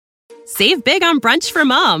Save big on brunch for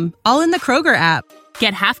mom, all in the Kroger app.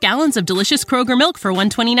 Get half gallons of delicious Kroger milk for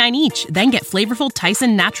 $1.29 each. Then get flavorful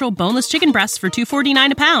Tyson natural boneless chicken breasts for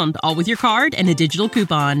 $2.49 a pound, all with your card and a digital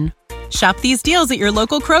coupon. Shop these deals at your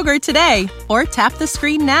local Kroger today, or tap the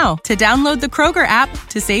screen now to download the Kroger app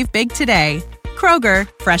to save big today. Kroger,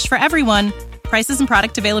 fresh for everyone. Prices and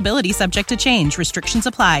product availability subject to change. Restrictions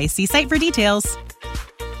apply. See site for details.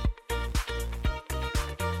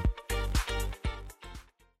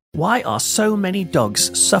 Why are so many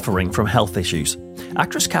dogs suffering from health issues?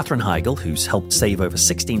 Actress Katherine Heigl, who's helped save over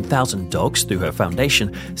 16,000 dogs through her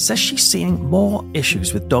foundation, says she's seeing more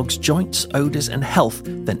issues with dogs' joints, odours and health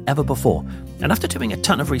than ever before. And after doing a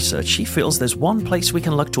ton of research, she feels there's one place we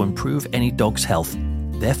can look to improve any dog's health: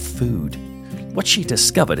 their food. What she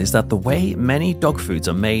discovered is that the way many dog foods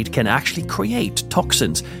are made can actually create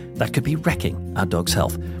toxins that could be wrecking our dog's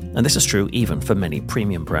health. And this is true even for many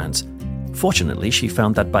premium brands. Fortunately, she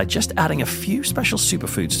found that by just adding a few special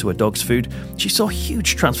superfoods to a dog's food, she saw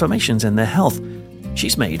huge transformations in their health.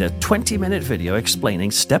 She's made a 20-minute video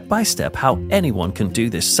explaining step-by-step how anyone can do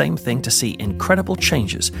this same thing to see incredible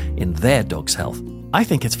changes in their dog's health. I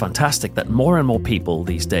think it's fantastic that more and more people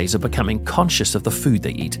these days are becoming conscious of the food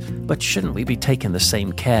they eat, but shouldn't we be taking the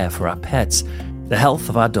same care for our pets? The health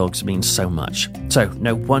of our dogs means so much. So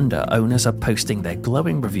no wonder owners are posting their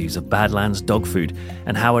glowing reviews of Badlands dog food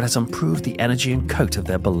and how it has improved the energy and coat of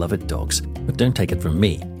their beloved dogs. But don't take it from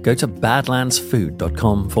me. Go to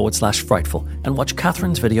badlandsfood.com/frightful and watch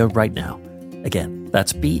Katherine's video right now. Again,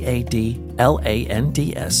 that's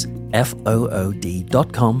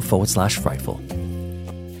badlandsfood.com/frightful.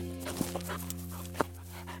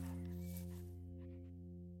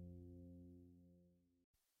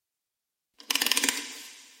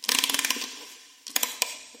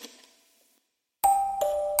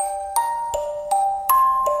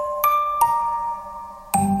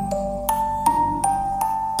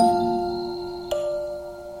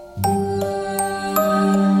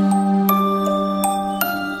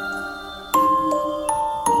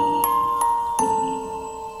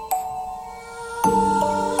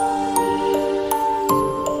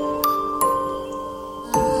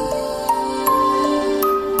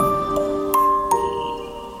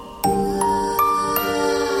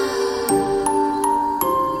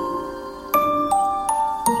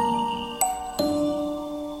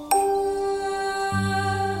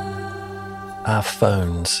 Our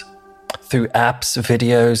phones. Through apps,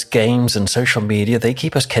 videos, games, and social media, they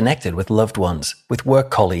keep us connected with loved ones, with work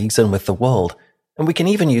colleagues, and with the world. And we can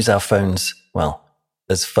even use our phones, well,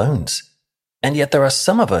 as phones. And yet there are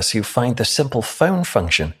some of us who find the simple phone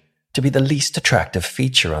function to be the least attractive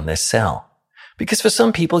feature on their cell. Because for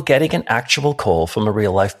some people, getting an actual call from a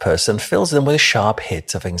real-life person fills them with a sharp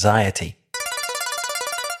hit of anxiety.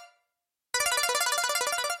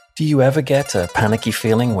 Do you ever get a panicky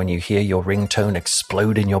feeling when you hear your ringtone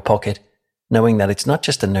explode in your pocket, knowing that it's not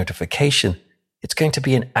just a notification, it's going to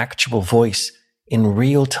be an actual voice in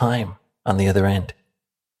real time on the other end?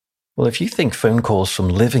 Well, if you think phone calls from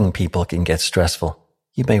living people can get stressful,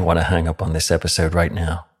 you may want to hang up on this episode right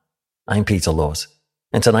now. I'm Peter Laws,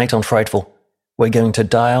 and tonight on Frightful, we're going to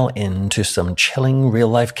dial into some chilling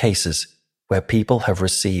real-life cases where people have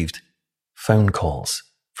received phone calls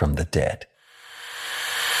from the dead.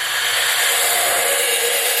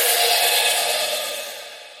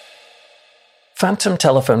 Phantom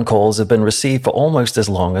telephone calls have been received for almost as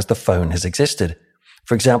long as the phone has existed.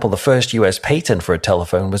 For example, the first US patent for a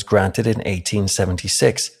telephone was granted in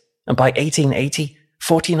 1876, and by 1880,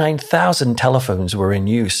 49,000 telephones were in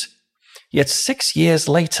use. Yet 6 years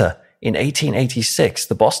later, in 1886,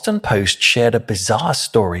 the Boston Post shared a bizarre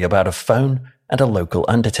story about a phone and a local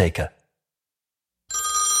undertaker.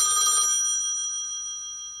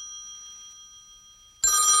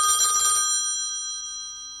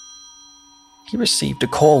 He received a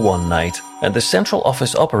call one night, and the central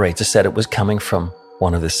office operator said it was coming from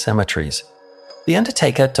one of the cemeteries. The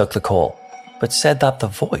undertaker took the call, but said that the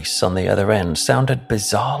voice on the other end sounded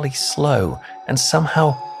bizarrely slow and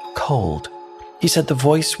somehow cold. He said the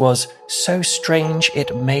voice was so strange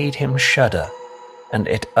it made him shudder, and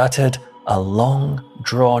it uttered a long,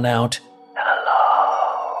 drawn-out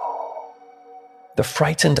hello. The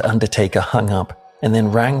frightened undertaker hung up and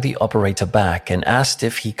then rang the operator back and asked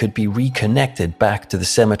if he could be reconnected back to the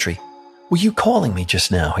cemetery. "Were you calling me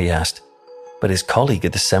just now?" he asked. But his colleague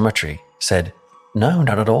at the cemetery said, "No,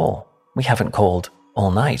 not at all. We haven't called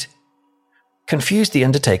all night." Confused, the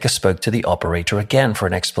undertaker spoke to the operator again for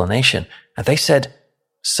an explanation, and they said,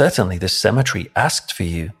 "Certainly the cemetery asked for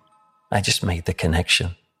you. I just made the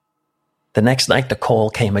connection." The next night the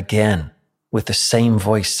call came again, with the same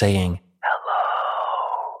voice saying,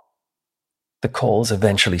 "Hello." The calls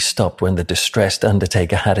eventually stopped when the distressed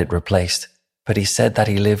undertaker had it replaced, but he said that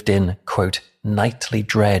he lived in, quote, nightly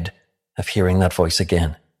dread of hearing that voice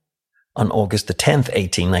again. On August the 10th,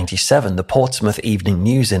 1897, the Portsmouth Evening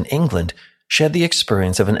News in England shared the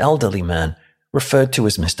experience of an elderly man referred to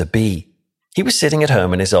as Mr. B. He was sitting at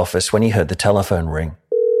home in his office when he heard the telephone ring.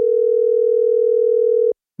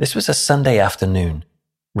 This was a Sunday afternoon.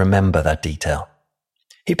 Remember that detail.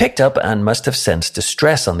 He picked up and must have sensed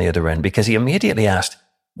distress on the other end because he immediately asked,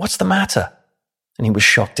 "What's the matter?" And he was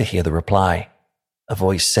shocked to hear the reply. A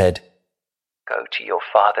voice said, "Go to your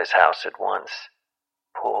father's house at once.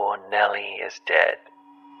 Poor Nellie is dead."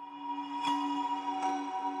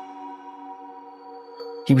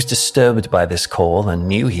 He was disturbed by this call and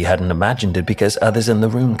knew he hadn't imagined it because others in the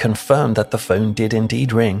room confirmed that the phone did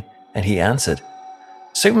indeed ring, and he answered.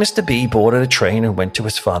 So Mr. B boarded a train and went to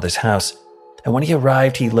his father's house, and when he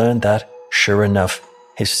arrived he learned that, sure enough,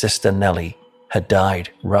 his sister Nellie had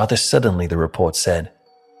died rather suddenly, the report said.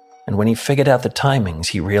 And when he figured out the timings,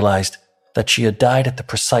 he realized that she had died at the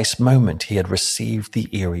precise moment he had received the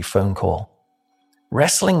eerie phone call.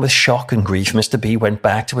 Wrestling with shock and grief, Mr. B went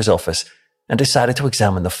back to his office and decided to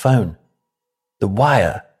examine the phone. The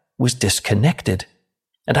wire was disconnected,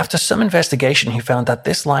 and after some investigation, he found that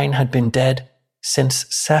this line had been dead since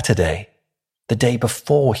Saturday, the day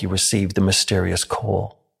before he received the mysterious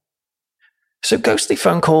call. So ghostly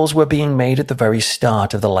phone calls were being made at the very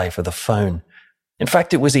start of the life of the phone. In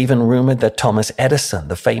fact, it was even rumored that Thomas Edison,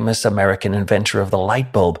 the famous American inventor of the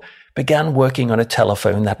light bulb, began working on a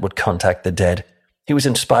telephone that would contact the dead. He was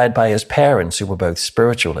inspired by his parents, who were both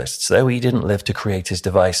spiritualists, though he didn't live to create his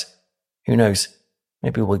device. Who knows?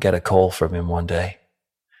 Maybe we'll get a call from him one day.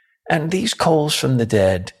 And these calls from the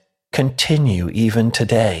dead continue even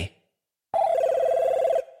today.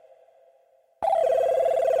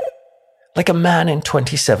 Like a man in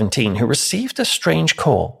 2017 who received a strange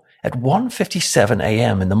call at 1:57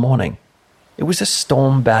 a.m. in the morning. It was a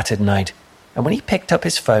storm-battered night, and when he picked up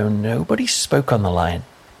his phone, nobody spoke on the line,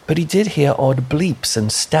 but he did hear odd bleeps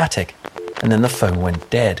and static, and then the phone went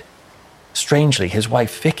dead. Strangely, his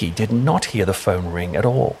wife Vicky did not hear the phone ring at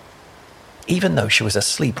all, even though she was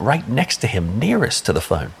asleep right next to him, nearest to the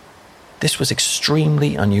phone. This was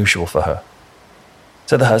extremely unusual for her.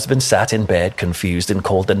 So the husband sat in bed, confused, and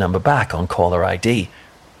called the number back on caller ID,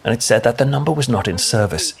 and it said that the number was not in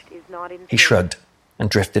service. He shrugged and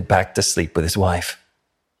drifted back to sleep with his wife.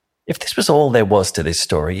 If this was all there was to this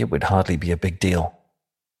story, it would hardly be a big deal.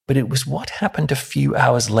 But it was what happened a few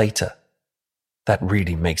hours later that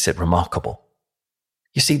really makes it remarkable.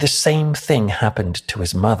 You see, the same thing happened to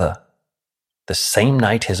his mother. The same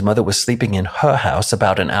night his mother was sleeping in her house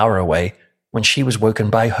about an hour away when she was woken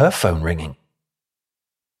by her phone ringing.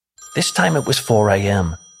 This time it was 4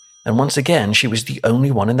 a.m., and once again she was the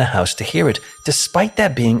only one in the house to hear it, despite there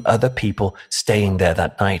being other people staying there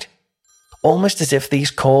that night. Almost as if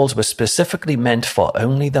these calls were specifically meant for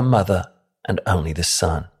only the mother and only the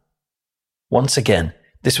son. Once again,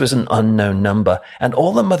 this was an unknown number, and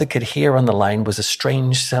all the mother could hear on the line was a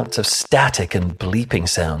strange sense of static and bleeping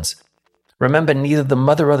sounds. Remember, neither the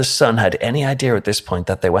mother or the son had any idea at this point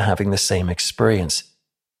that they were having the same experience.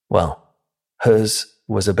 Well, hers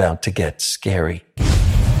was about to get scary.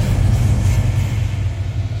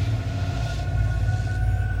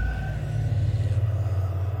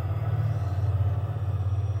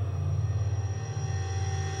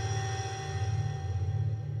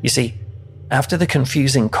 You see, after the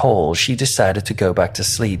confusing call, she decided to go back to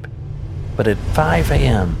sleep. But at 5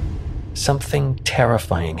 a.m., something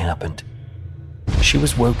terrifying happened. She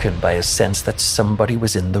was woken by a sense that somebody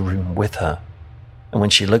was in the room with her. And when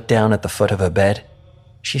she looked down at the foot of her bed,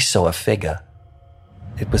 she saw a figure.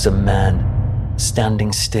 It was a man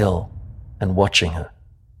standing still and watching her.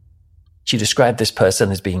 She described this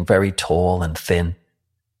person as being very tall and thin,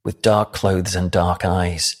 with dark clothes and dark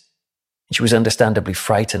eyes. She was understandably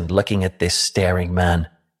frightened looking at this staring man.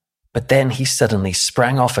 But then he suddenly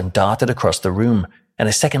sprang off and darted across the room, and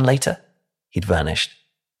a second later, he'd vanished.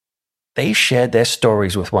 They shared their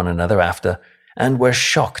stories with one another after, and were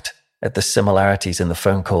shocked at the similarities in the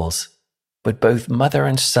phone calls. But both mother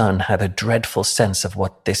and son had a dreadful sense of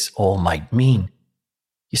what this all might mean.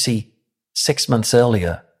 You see, 6 months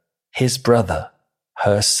earlier, his brother,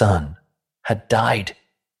 her son, had died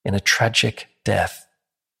in a tragic death.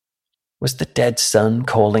 Was the dead son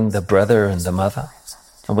calling the brother and the mother?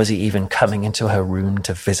 And was he even coming into her room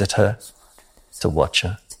to visit her, to watch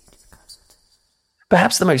her?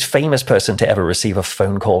 Perhaps the most famous person to ever receive a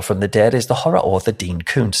phone call from the dead is the horror author Dean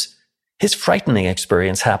Koontz. His frightening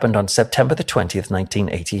experience happened on September the 20th,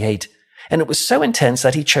 1988, and it was so intense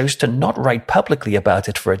that he chose to not write publicly about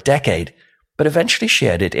it for a decade. but eventually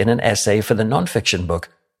shared it in an essay for the nonfiction book,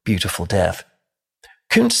 Beautiful Death.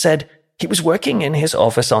 Kuntz said he was working in his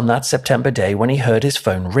office on that September day when he heard his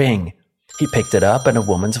phone ring. He picked it up and a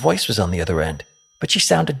woman's voice was on the other end, but she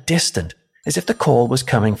sounded distant, as if the call was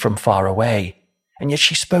coming from far away, and yet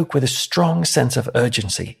she spoke with a strong sense of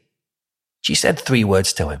urgency. She said 3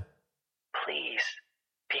 words to him. "Please,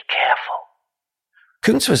 be careful."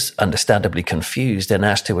 Kuntz was understandably confused and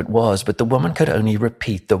asked who it was, but the woman could only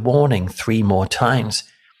repeat the warning 3 more times,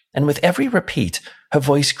 and with every repeat, her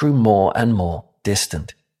voice grew more and more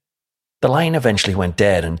distant. The line eventually went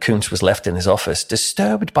dead, and Kuntz was left in his office,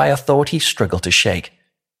 disturbed by a thought he struggled to shake.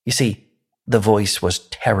 You see, the voice was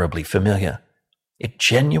terribly familiar. It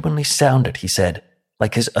genuinely sounded, he said,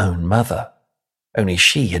 like his own mother. Only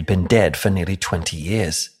she had been dead for nearly 20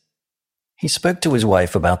 years. He spoke to his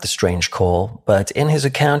wife about the strange call, but in his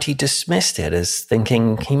account he dismissed it as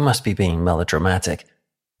thinking he must be being melodramatic.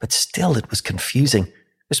 But still it was confusing,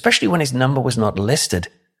 especially when his number was not listed.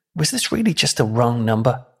 Was this really just a wrong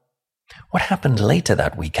number? What happened later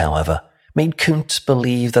that week, however, made Kuntz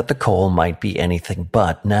believe that the call might be anything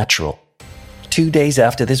but natural. 2 days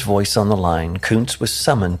after this voice on the line, Kuntz was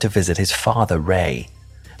summoned to visit his father, Ray.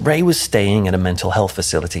 Ray was staying at a mental health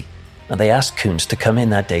facility, and they asked Kuntz to come in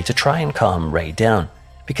that day to try and calm Ray down,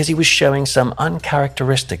 because he was showing some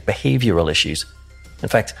uncharacteristic behavioral issues. In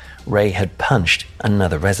fact, Ray had punched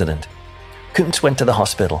another resident. Kuntz went to the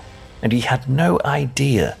hospital, and he had no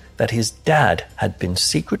idea that his dad had been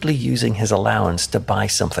secretly using his allowance to buy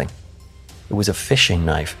something. It was a fishing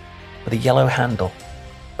knife with a yellow handle.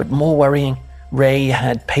 But more worrying, Ray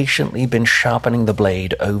had patiently been sharpening the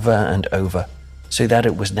blade over and over, so that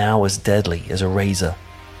it was now as deadly as a razor.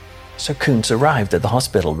 So Kuntz arrived at the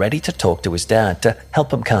hospital ready to talk to his dad to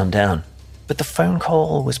help him calm down. But the phone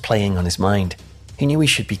call was playing on his mind. He knew he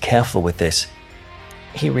should be careful with this.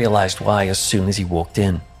 He realized why as soon as he walked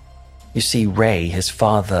in. You see, Ray, his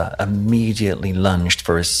father, immediately lunged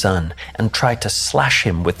for his son and tried to slash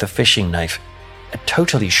him with the fishing knife. A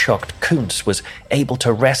totally shocked Kuntz was able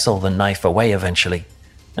to wrestle the knife away eventually,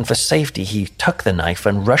 and for safety he took the knife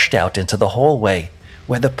and rushed out into the hallway,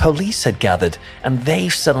 where the police had gathered, and they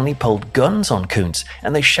suddenly pulled guns on Kuntz,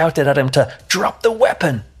 and they shouted at him to drop the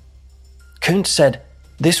weapon. Kuntz said,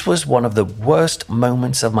 "This was one of the worst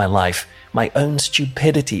moments of my life. My own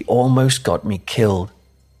stupidity almost got me killed."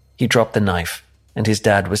 He dropped the knife, and his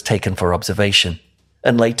dad was taken for observation.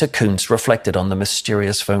 And later Kuntz reflected on the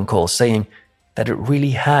mysterious phone call, saying that it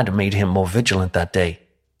really had made him more vigilant that day.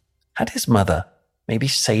 Had his mother maybe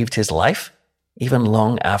saved his life, even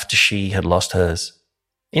long after she had lost hers?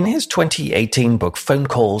 In his 2018 book, Phone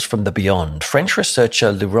Calls from the Beyond, French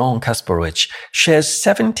researcher Laurent Kasparowicz shares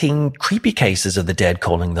 17 creepy cases of the dead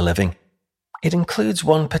calling the living. It includes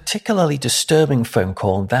one particularly disturbing phone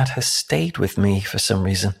call that has stayed with me for some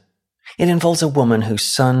reason. It involves a woman whose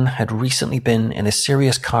son had recently been in a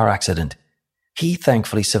serious car accident. He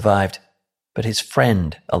thankfully survived, but his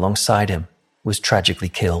friend alongside him was tragically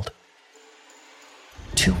killed.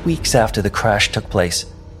 2 weeks after the crash took place,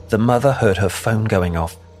 the mother heard her phone going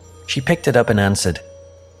off. She picked it up and answered,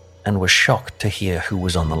 and was shocked to hear who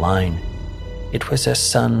was on the line. It was her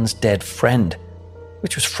son's dead friend,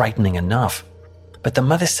 which was frightening enough. But the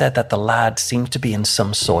mother said that the lad seemed to be in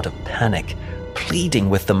some sort of panic, pleading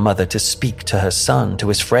with the mother to speak to her son, to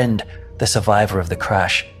his friend, the survivor of the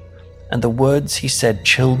crash. And the words he said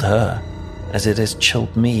chilled her, as it has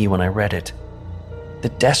chilled me when I read it.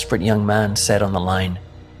 The desperate young man said on the line,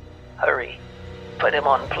 "Hurry, put him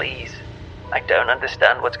on, please. I don't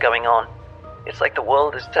understand what's going on. It's like the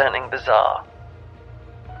world is turning bizarre."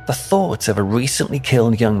 The thought of a recently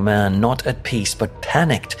killed young man not at peace but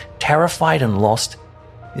panicked, terrified and lost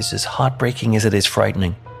is as heartbreaking as it is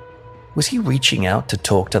frightening. Was he reaching out to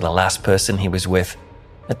talk to the last person he was with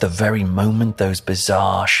at the very moment those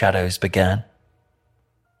bizarre shadows began?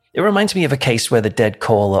 It reminds me of a case where the dead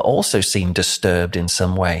caller also seemed disturbed in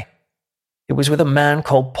some way. It was with a man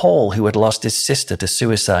called Paul who had lost his sister to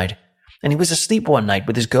suicide, and he was asleep one night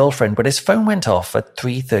with his girlfriend, but his phone went off at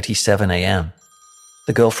 3:37 a.m.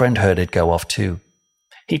 The girlfriend heard it go off too.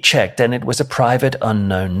 He checked, and it was a private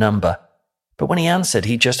unknown number, but when he answered,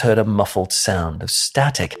 he just heard a muffled sound of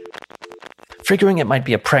static. Figuring it might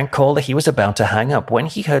be a prank call, he was about to hang up when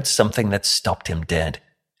he heard something that stopped him dead.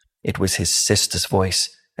 It was his sister's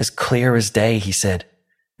voice, as clear as day, he said,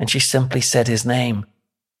 and she simply said his name,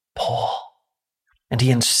 Paul. And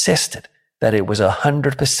he insisted that it was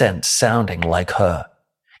 100% sounding like her.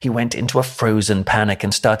 He went into a frozen panic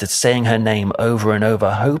and started saying her name over and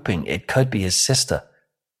over, hoping it could be his sister.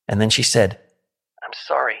 And then she said, "I'm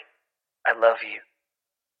sorry. I love you.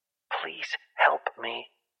 Please help me."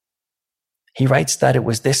 He writes that it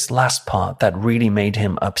was this last part that really made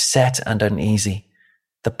him upset and uneasy,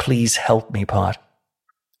 the please help me part.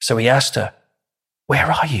 So he asked her,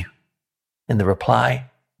 "Where are you?" And the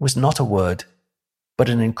reply was not a word, but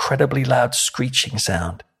an incredibly loud screeching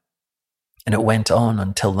sound. And it went on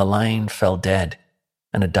until the line fell dead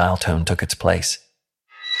and a dial tone took its place.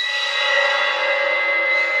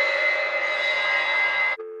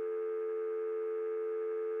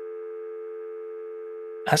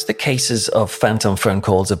 As the cases of phantom phone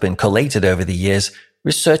calls have been collated over the years,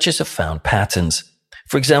 researchers have found patterns.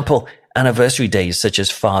 For example, anniversary days such as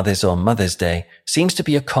Father's or Mother's Day seems to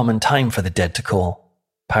be a common time for the dead to call.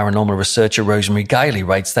 Paranormal researcher Rosemary Guiley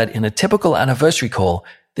writes that in a typical anniversary call,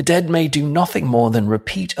 the dead may do nothing more than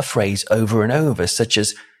repeat a phrase over and over, such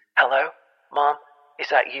as, "Hello, Mom, is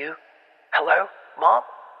that you? Hello, Mom,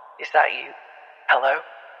 is that you? Hello,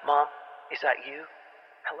 Mom, is that you?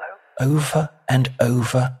 Hello?" Over and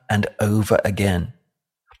over and over again.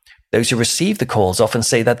 Those who receive the calls often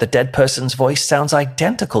say that the dead person's voice sounds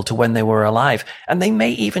identical to when they were alive, and they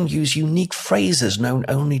may even use unique phrases known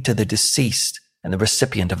only to the deceased and the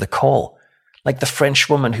recipient of the call, like the French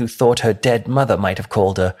woman who thought her dead mother might have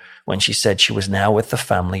called her when she said she was now with the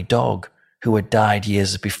family dog, who had died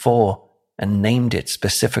years before, and named it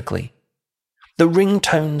specifically. The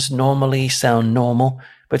ringtones normally sound normal,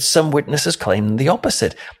 but some witnesses claim the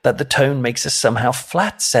opposite, that the tone makes a somehow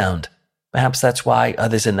flat sound. Perhaps that's why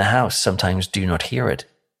others in the house sometimes do not hear it.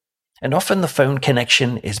 And often the phone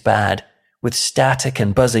connection is bad, with static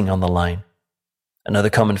and buzzing on the line. Another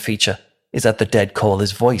common feature is that the dead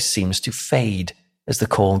caller's voice seems to fade as the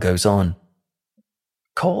call goes on.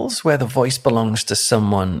 Calls where the voice belongs to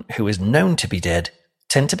someone who is known to be dead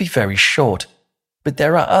tend to be very short, but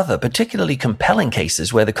there are other particularly compelling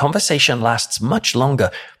cases where the conversation lasts much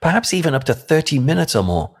longer, perhaps even up to 30 minutes or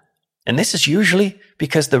more. And this is usually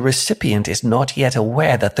because the recipient is not yet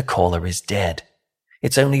aware that the caller is dead.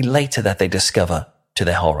 It's only later that they discover, to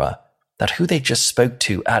their horror, that who they just spoke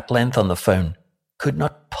to at length on the phone could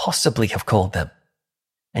not possibly have called them.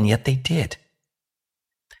 And yet they did.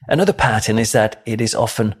 Another pattern is that it is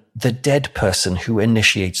often the dead person who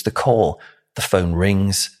initiates the call. The phone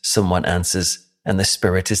rings, someone answers, and the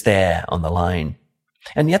spirit is there on the line.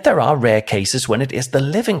 And yet there are rare cases when it is the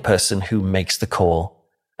living person who makes the call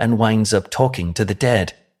and winds up talking to the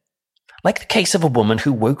dead. Like the case of a woman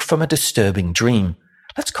who woke from a disturbing dream.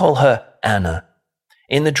 Let's call her Anna.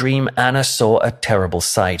 In the dream, Anna saw a terrible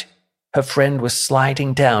sight. Her friend was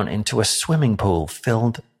sliding down into a swimming pool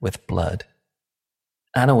filled with blood.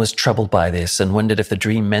 Anna was troubled by this and wondered if the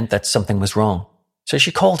dream meant that something was wrong. So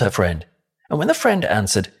she called her friend. And when the friend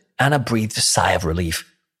answered, Anna breathed a sigh of relief.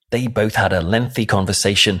 They both had a lengthy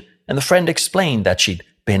conversation, and the friend explained that she'd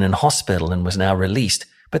been in hospital and was now released,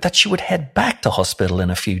 but that she would head back to hospital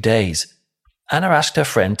in a few days. Anna asked her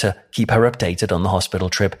friend to keep her updated on the hospital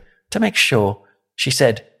trip. To make sure, she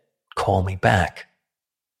said, "Call me back."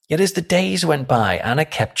 Yet as the days went by, Anna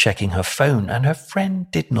kept checking her phone, and her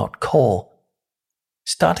friend did not call.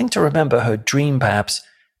 Starting to remember her dream, perhaps,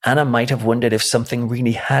 Anna might have wondered if something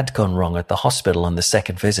really had gone wrong at the hospital on the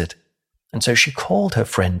second visit, and so she called her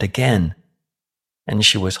friend again. And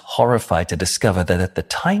she was horrified to discover that at the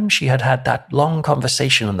time she had had that long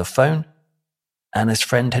conversation on the phone, Anna's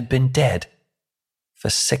friend had been dead for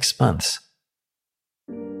 6 months.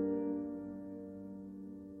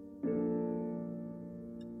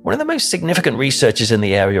 One of the most significant researchers in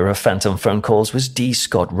the area of phantom phone calls was D.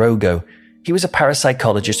 Scott Rogo. He was a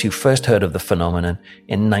parapsychologist who first heard of the phenomenon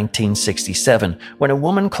in 1967 when a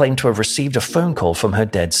woman claimed to have received a phone call from her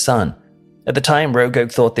dead son. At the time,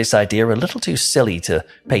 Rogo thought this idea a little too silly to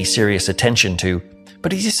pay serious attention to,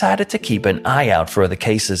 but he decided to keep an eye out for other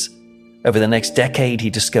cases. Over the next decade, he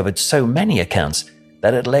discovered so many accounts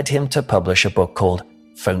that it led him to publish a book called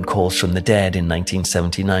Phone Calls from the Dead in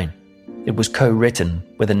 1979. It was co-written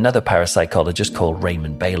with another parapsychologist called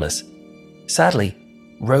Raymond Bayless. Sadly,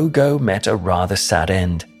 Rogo met a rather sad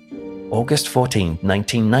end. August 14,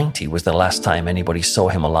 1990 was the last time anybody saw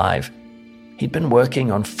him alive. He'd been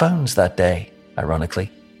working on phones that day,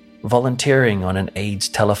 ironically, volunteering on an AIDS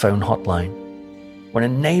telephone hotline, when a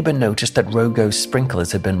neighbor noticed that Rogo's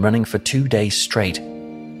sprinklers had been running for 2 days straight.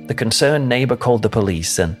 The concerned neighbor called the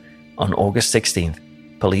police, and on August 16th,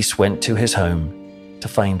 police went to his home to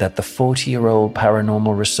find that the 40-year-old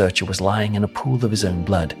paranormal researcher was lying in a pool of his own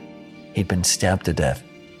blood. He'd been stabbed to death.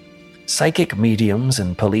 Psychic mediums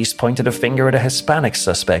and police pointed a finger at a Hispanic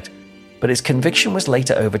suspect, but his conviction was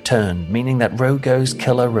later overturned, meaning that Rogo's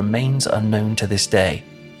killer remains unknown to this day.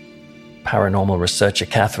 Paranormal researcher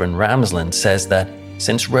Catherine Ramsland says that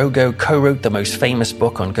since Rogo co-wrote the most famous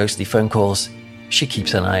book on ghostly phone calls, she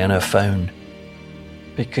keeps an eye on her phone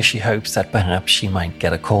because she hopes that perhaps she might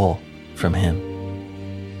get a call from him.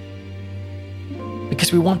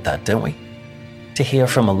 Because we want that, don't we? To hear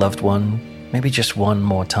from a loved one, maybe just one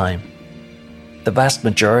more time. The vast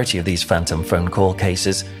majority of these phantom phone call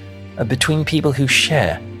cases are between people who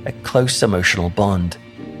share a close emotional bond.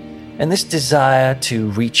 And this desire to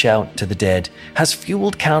reach out to the dead has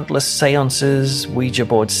fueled countless seances, Ouija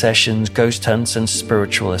board sessions, ghost hunts, and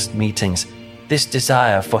spiritualist meetings. This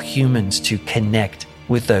desire for humans to connect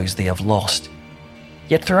with those they have lost.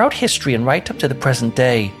 Yet throughout history and right up to the present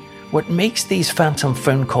day, what makes these phantom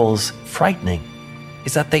phone calls frightening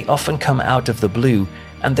is that they often come out of the blue,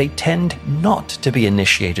 and they tend not to be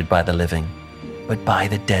initiated by the living, but by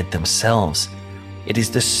the dead themselves. It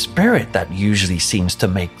is the spirit that usually seems to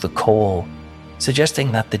make the call,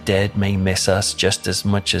 suggesting that the dead may miss us just as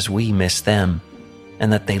much as we miss them,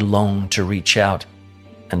 and that they long to reach out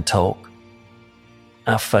and talk.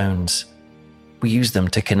 Our phones, we use them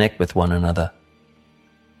to connect with one another,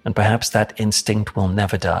 and perhaps that instinct will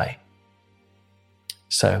never die.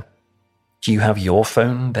 So, do you have your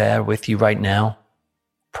phone there with you right now?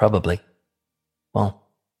 Probably. Well,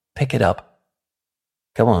 pick it up.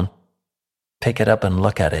 Go on. Pick it up and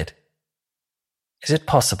look at it. Is it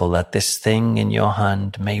possible that this thing in your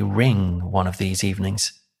hand may ring one of these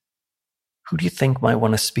evenings? Who do you think might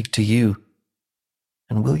want to speak to you?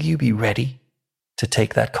 And will you be ready to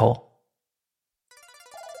take that call?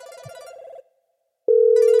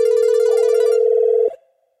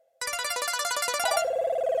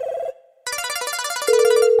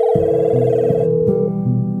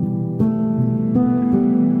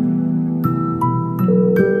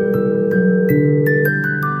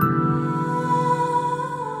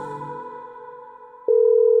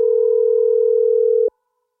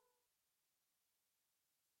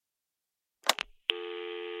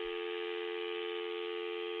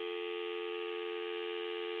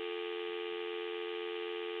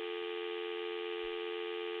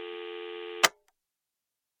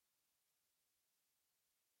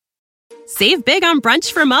 Save big on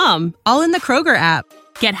brunch for mom, all in the Kroger app.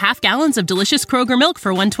 Get half gallons of delicious Kroger milk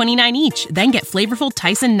for $1.29 each. Then get flavorful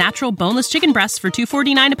Tyson natural boneless chicken breasts for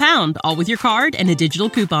 $2.49 a pound, all with your card and a digital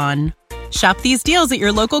coupon. Shop these deals at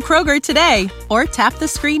your local Kroger today, or tap the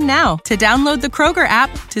screen now to download the Kroger app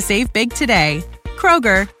to save big today.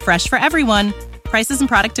 Kroger, fresh for everyone. Prices and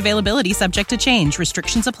product availability subject to change.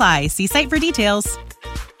 Restrictions apply. See site for details.